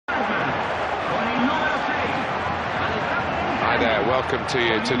welcome to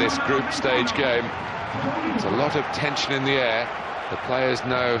you to this group stage game. There's a lot of tension in the air. The players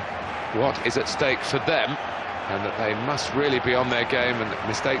know what is at stake for them and that they must really be on their game, and that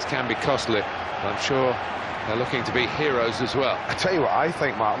mistakes can be costly. I'm sure they're looking to be heroes as well. I tell you what I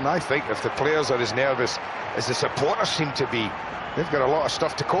think, Martin. I think if the players are as nervous as the supporters seem to be, they've got a lot of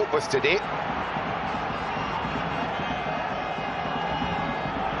stuff to cope with today.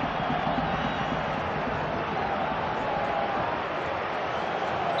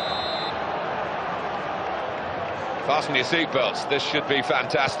 Fasten your seatbelts, this should be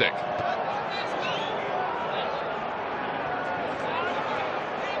fantastic.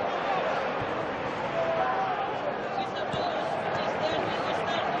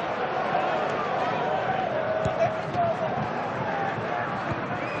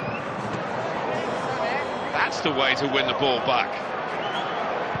 That's the way to win the ball back.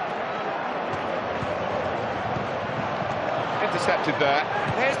 Intercepted there.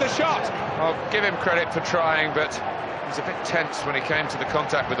 Here's the shot. I'll give him credit for trying, but he was a bit tense when he came to the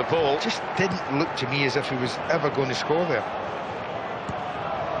contact with the ball. Just didn't look to me as if he was ever going to score there.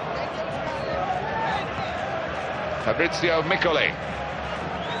 Fabrizio Miccoli.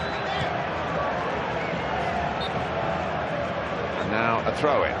 And now a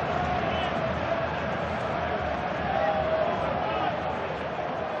throw-in.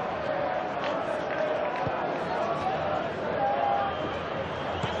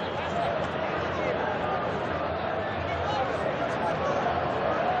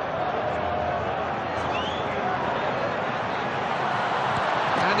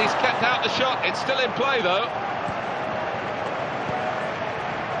 And he's kept out the shot. It's still in play, though.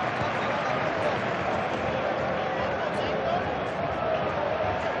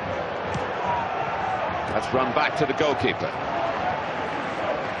 Let's run back to the goalkeeper.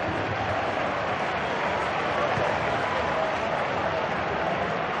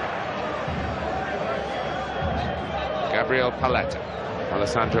 Gabriel Paletta.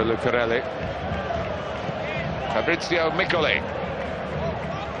 Alessandro Lucarelli. Fabrizio Miccoli.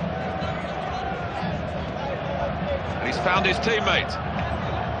 And he's found his teammate.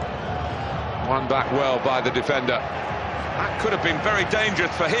 Won back well by the defender. That could have been very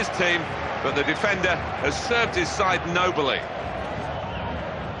dangerous for his team, but the defender has served his side nobly.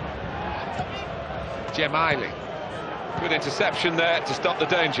 Gemayli. Good interception there to stop the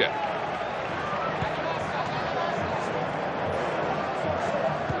danger.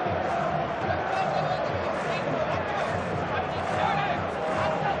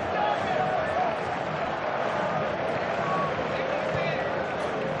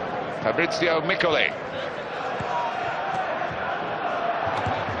 Fabrizio Miccoli.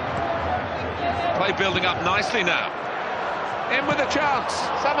 Play building up nicely now. In with a chance.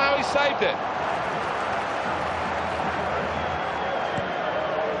 Somehow he saved it.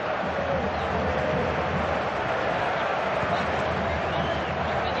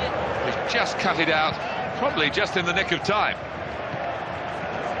 He's just cut it out, probably just in the nick of time.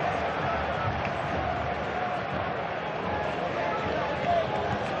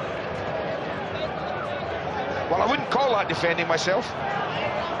 Well, I wouldn't call that defending myself.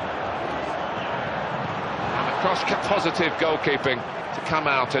 Positive goalkeeping to come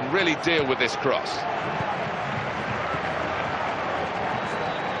out and really deal with this cross.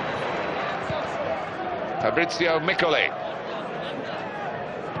 Fabrizio Miccoli.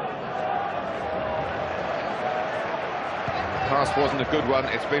 The pass wasn't a good one,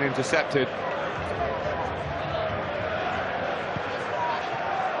 it's been intercepted.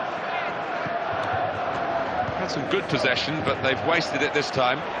 Had some good possession, but they've wasted it this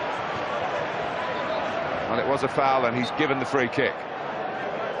time. Well, it was a foul, and he's given the free kick.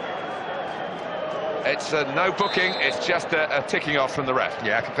 It's no booking, it's just a ticking off from the ref.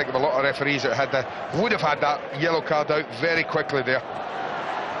 Yeah, I can think of a lot of referees that would have had that yellow card out very quickly there.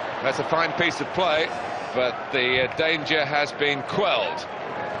 That's a fine piece of play, but the danger has been quelled.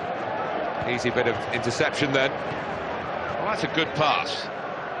 Easy bit of interception then. Well, that's a good pass.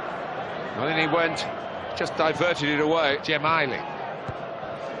 Well, then he went, just diverted it away. Gemayli.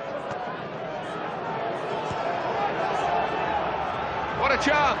 What a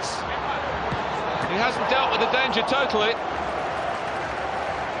chance! He hasn't dealt with the danger totally.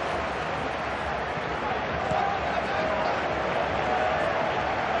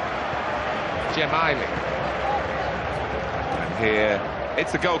 Gemayli. And here,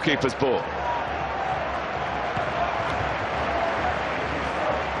 it's the goalkeeper's ball.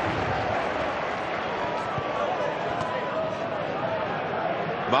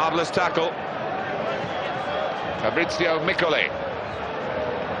 Marvellous tackle. Fabrizio Miccoli.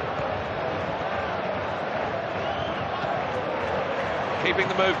 keeping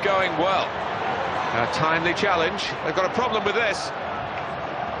the move going well. A timely challenge. They've got a problem with this.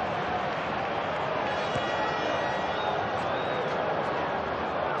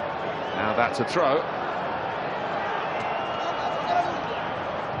 Now that's a throw.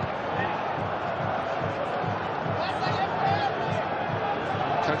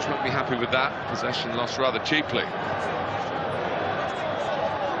 Coach won't be happy with that. Possession lost rather cheaply.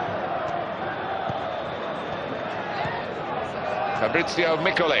 Fabrizio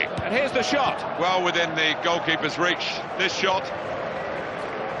Miccoli. And here's the shot. Well within the goalkeeper's reach, this shot.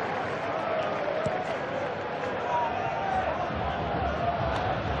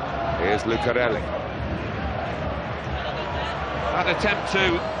 Here's Lucarelli. That attempt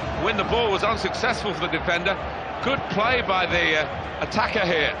to win the ball was unsuccessful for the defender. Good play by the attacker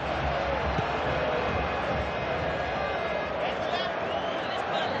here.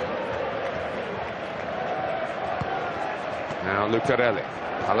 Now Lucarelli.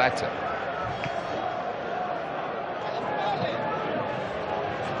 Paletta.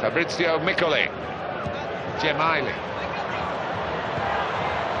 Fabrizio Miccoli. Gemaili.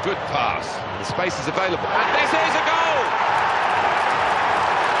 Good pass. The space is available. And this is a goal!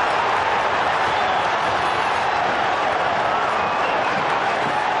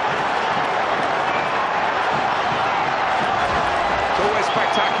 It's always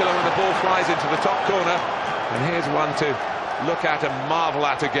spectacular when the ball flies into the top corner. And here's one to look at and marvel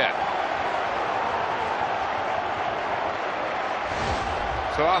at again.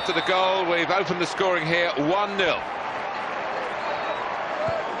 So after the goal, we've opened the scoring here, 1-0.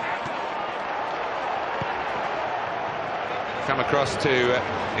 Come across to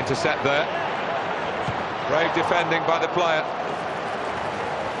intercept there. Brave defending by the player.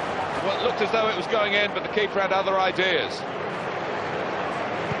 Well, it looked as though it was going in, but the keeper had other ideas.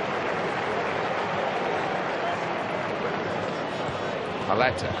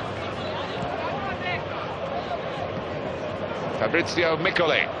 Paletta. Fabrizio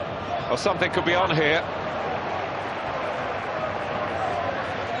Miccoli. Well, something could be on here.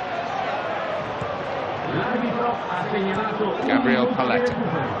 Gabriel Paletta.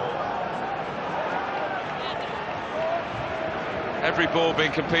 Every ball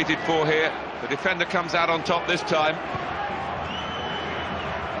being competed for here. The defender comes out on top this time.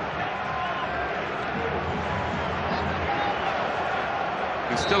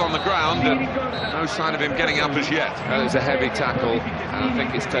 He's still on the ground, and no sign of him getting up as yet. Well, it was a heavy tackle, and I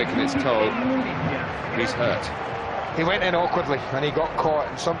think it's taken its toll. He's hurt. He went in awkwardly, and he got caught.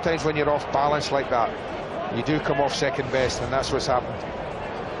 And sometimes when you're off balance like that, you do come off second best, and that's what's happened.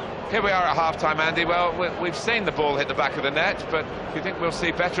 Here we are at half-time, Andy. Well, we've seen the ball hit the back of the net, but do you think we'll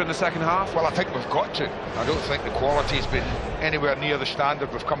see better in the second half? Well, I think we've got to. I don't think the quality's been anywhere near the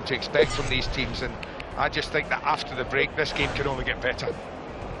standard we've come to expect from these teams, and I just think that after the break, this game can only get better.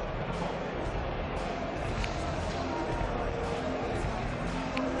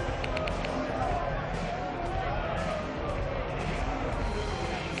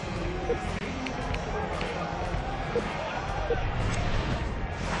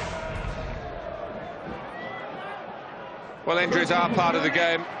 Well, injuries are part of the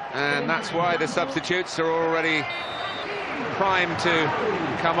game, and that's why the substitutes are already primed to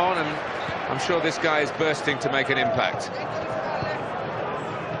come on, and I'm sure this guy is bursting to make an impact.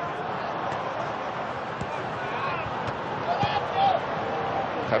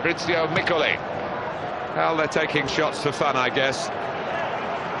 Fabrizio Miccoli. Well, they're taking shots for fun, I guess.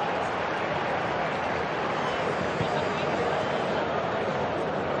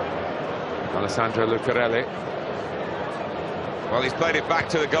 Alessandro Lucarelli. Well, he's played it back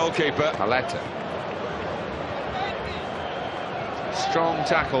to the goalkeeper. Paletta. Strong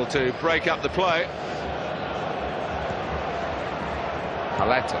tackle to break up the play.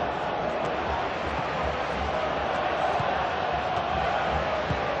 Paletta.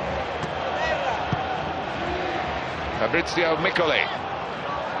 Fabrizio Miccoli.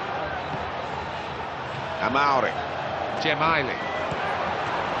 Amauri. Gemaili.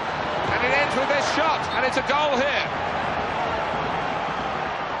 And it ends with this shot, and it's a goal here.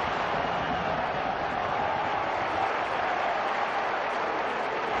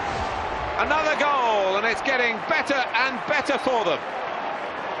 Another goal, and it's getting better and better for them.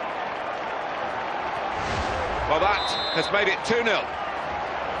 Well, that has made it 2-0.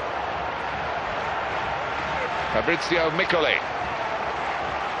 Fabrizio Miccoli.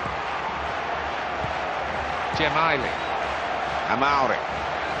 Gemaili. Amauri.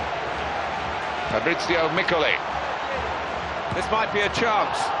 Fabrizio Miccoli. This might be a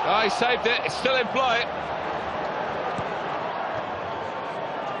chance. Oh, he saved it. It's still in play.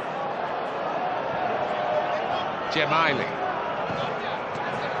 Gemaili.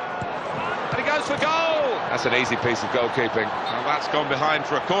 And he goes for goal! That's an easy piece of goalkeeping. Well, that's gone behind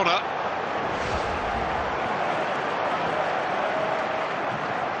for a corner.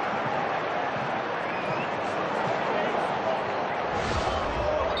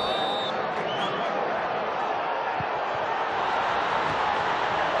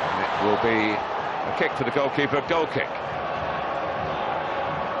 Will be a kick for the goalkeeper, goal kick.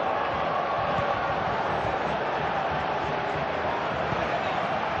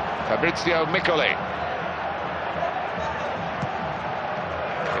 Fabrizio Miccoli.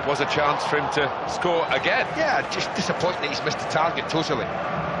 It was a chance for him to score again. Yeah, just disappointing that he's missed the target totally.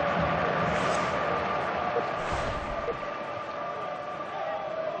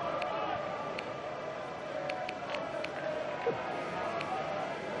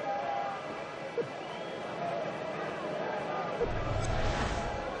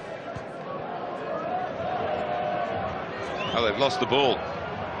 Oh, they've lost the ball.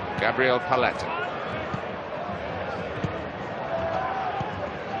 Gabriel Paletta.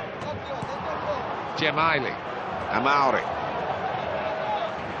 Gemaili. Amauri.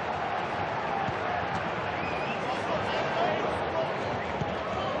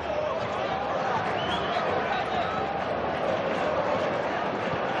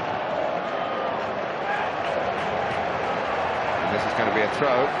 And this is going to be a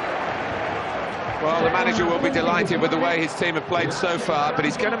throw. Well, the manager will be delighted with the way his team have played so far, but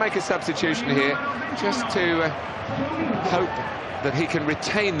he's going to make a substitution here just to hope that he can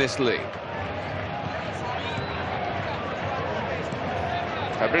retain this lead.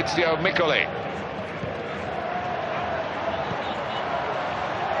 Fabrizio Miccoli.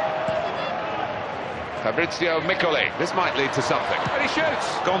 Fabrizio Miccoli. This might lead to something. And he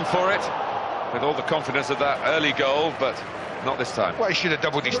shoots. Gone for it with all the confidence of that early goal, but not this time. Well, he should have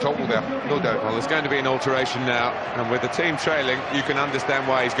doubled his total there, no doubt. Well, there's going to be an alteration now, and with the team trailing, you can understand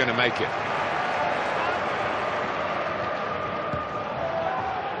why he's going to make it.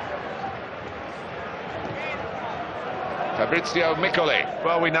 Fabrizio Miccoli.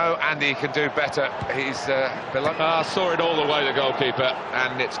 Well, we know Andy can do better. He's below. Saw it all the way, the goalkeeper,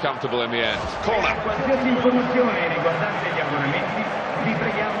 And it's comfortable in the end. corner. Qualsiasi informazione riguardante gli abbonamenti, vi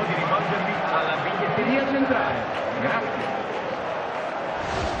preghiamo di rivolgervi alla biglietteria centrale. Grazie.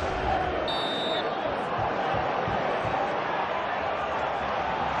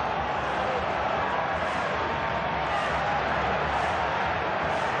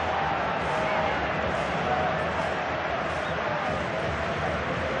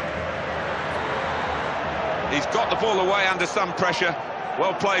 He's got the ball away under some pressure.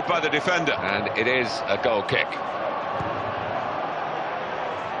 Well played by the defender. And it is a goal kick.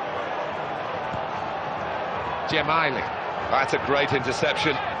 Gemaili. That's a great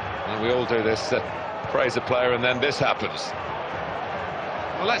interception. And we all do this, praise a player, and then this happens.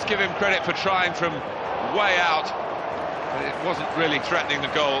 Well, let's give him credit for trying from way out, but it wasn't really threatening the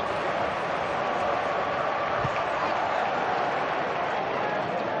goal.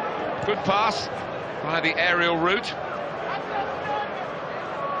 Good pass by the aerial route.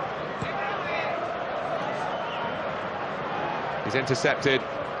 He's intercepted,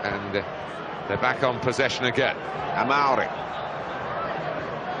 and they're back on possession again. Amauri.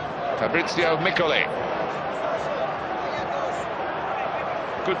 Fabrizio Miccoli.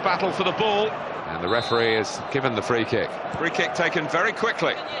 Good battle for the ball. And the referee has given the free kick. Free kick taken very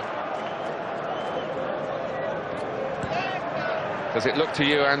quickly. Does it look to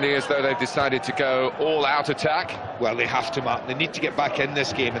you, Andy, as though they've decided to go all-out attack? Well, they have to, Martin. They need to get back in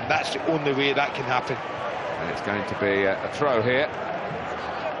this game, and that's the only way that can happen. And it's going to be a throw here.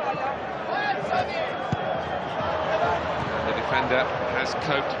 And the defender has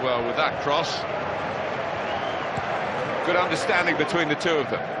coped well with that cross. Good understanding between the two of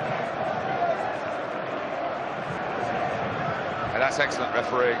them. And that's excellent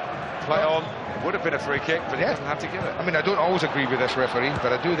refereeing. Play on. Would have been a free kick, but he doesn't have to give it. I mean, I don't always agree with this referee,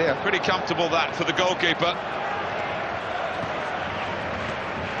 but I do there. Pretty comfortable that for the goalkeeper.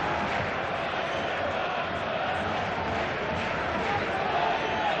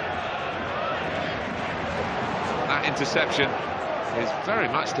 That interception is very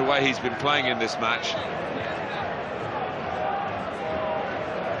much the way he's been playing in this match.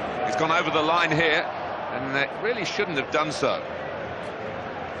 He's gone over the line here, and it really shouldn't have done so.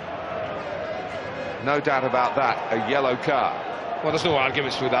 No doubt about that, a yellow card. Well, there's no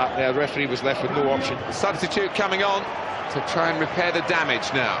arguments with that. The referee was left with no option. The substitute coming on to try and repair the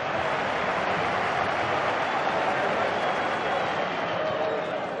damage now.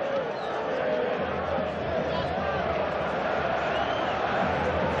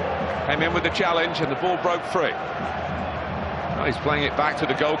 Came in with the challenge and the ball broke free. Oh, he's playing it back to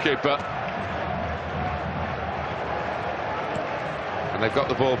the goalkeeper. And they've got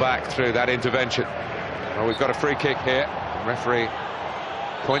the ball back through that intervention. Well, we've got a free kick here. The referee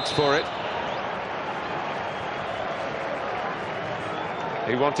points for it.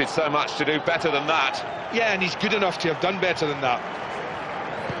 He wanted so much to do better than that. Yeah, and he's good enough to have done better than that.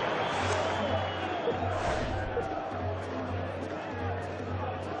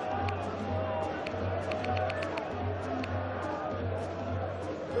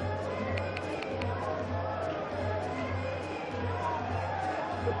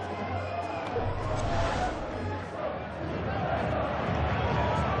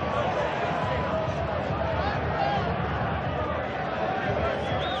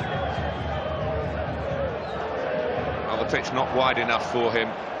 Pitch not wide enough for him,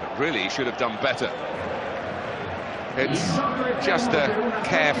 but really he should have done better. It's just a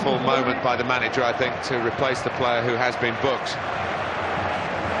careful moment by the manager, I think, to replace the player who has been booked.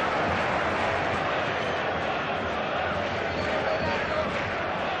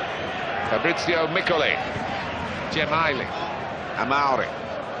 Fabrizio Miccoli, Gemaili, Amauri.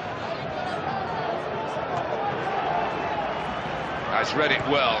 Has read it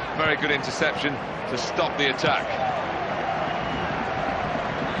well. Very good interception to stop the attack.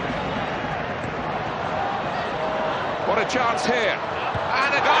 What a chance here,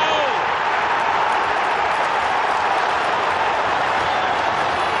 and a goal!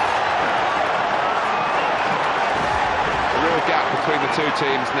 A real gap between the two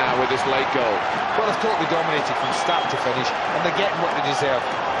teams now with this late goal. Well, they've totally dominated from start to finish, and they're getting what they deserve.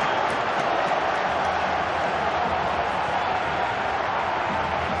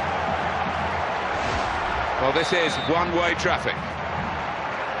 Well, this is one-way traffic.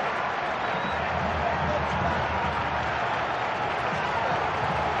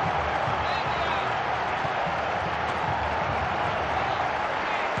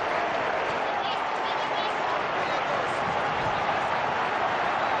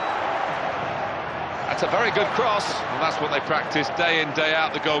 That's a very good cross, and that's what they practice day in, day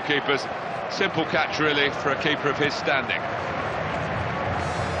out, the goalkeepers. Simple catch, really, for a keeper of his standing.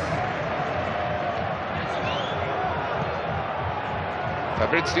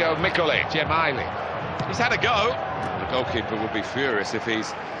 Fabrizio Miccoli, Gemaili. He's had a go. The goalkeeper would be furious if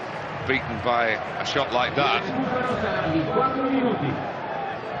he's beaten by a shot like that.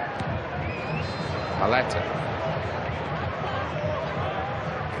 Paletta.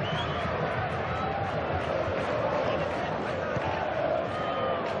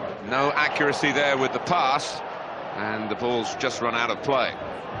 No accuracy there with the pass, and the ball's just run out of play.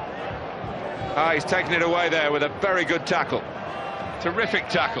 Ah, he's taken it away there with a very good tackle. Terrific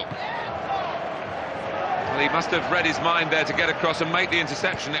tackle. Well, he must have read his mind there to get across and make the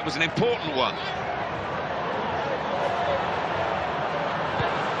interception. It was an important one.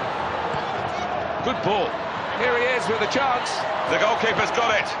 Good ball. Here he is with a chance. The goalkeeper's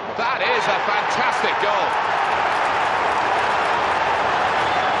got it. That is a fantastic goal.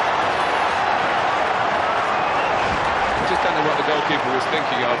 I just don't know what the goalkeeper was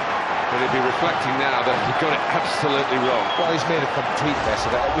thinking of, but he'd be reflecting now that he got it absolutely wrong. Well, he's made a complete mess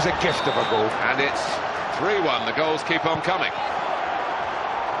of it. It was a gift of a goal. And it's 3-1. The goals keep on coming.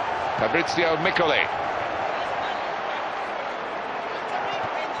 Fabrizio Miccoli.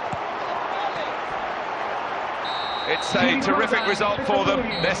 It's a terrific result for them.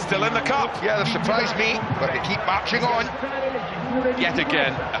 They're still in the cup. Yeah, they've surprised me, but they keep marching on. Yet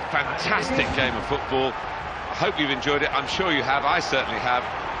again, a fantastic game of football. I hope you've enjoyed it. I'm sure you have. I certainly have.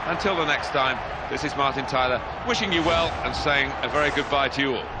 Until the next time, this is Martin Tyler wishing you well and saying a very goodbye to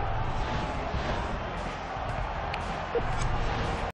you all.